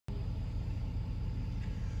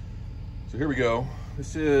So here we go.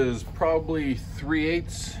 This is probably 3/8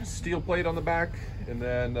 steel plate on the back. And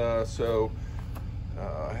then,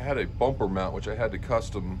 I had a bumper mount, which I had to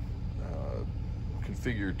custom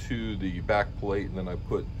configure to the back plate. And then I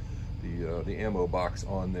put the ammo box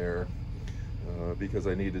on there because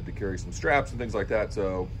I needed to carry some straps and things like that.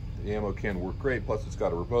 So the ammo can work great. Plus it's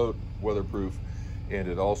got a remote, weatherproof, and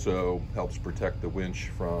it also helps protect the winch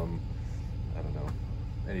from, I don't know,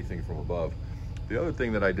 anything from above. The other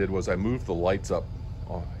thing that I did was I moved the lights up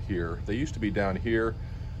here. They used to be down here,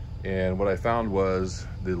 and what I found was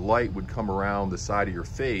the light would come around the side of your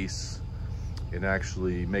face and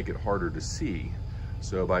actually make it harder to see.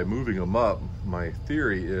 So by moving them up, my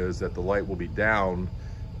theory is that the light will be down,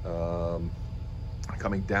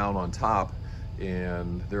 coming down on top,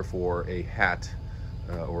 and therefore a hat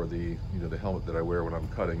or the helmet that I wear when I'm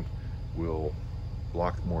cutting will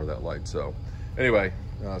block more of that light. So anyway,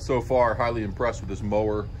 so far highly impressed with this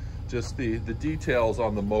mower. Just the details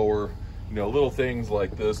on the mower, little things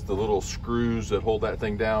like this, the little screws that hold that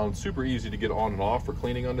thing down, super easy to get on and off for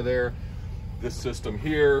cleaning under there. This system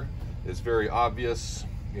here is very obvious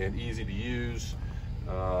and easy to use.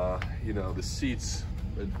 The seats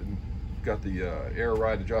got the air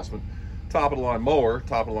ride adjustment. Top of the line mower,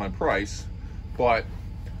 top of the line price, but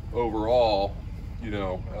overall, if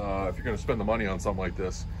you're going to spend the money on something like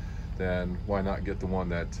this, then why not get the one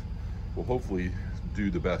that will hopefully do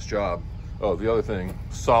the best job. Oh, the other thing,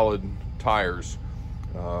 solid tires.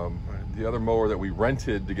 The other mower that we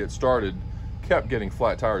rented to get started kept getting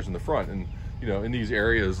flat tires in the front, and in these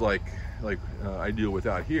areas like I deal with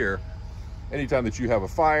out here, anytime that you have a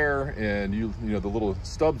fire and the little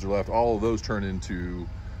stubs are left, all of those turn into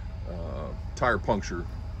tire puncture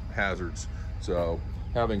hazards. So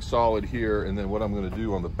having solid here, and then what I'm going to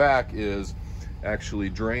do on the back is actually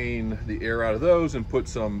drain the air out of those and put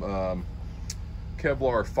some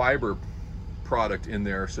Kevlar fiber product in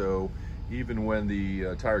there, so even when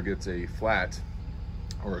the tire gets a flat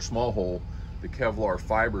or a small hole, the Kevlar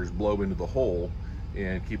fibers blow into the hole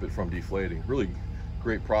and keep it from deflating. Really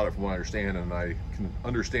great product from what I understand, and I can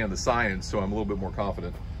understand the science, so I'm a little bit more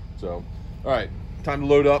confident. So all right, time to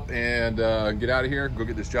load up and get out of here, go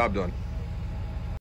get this job done.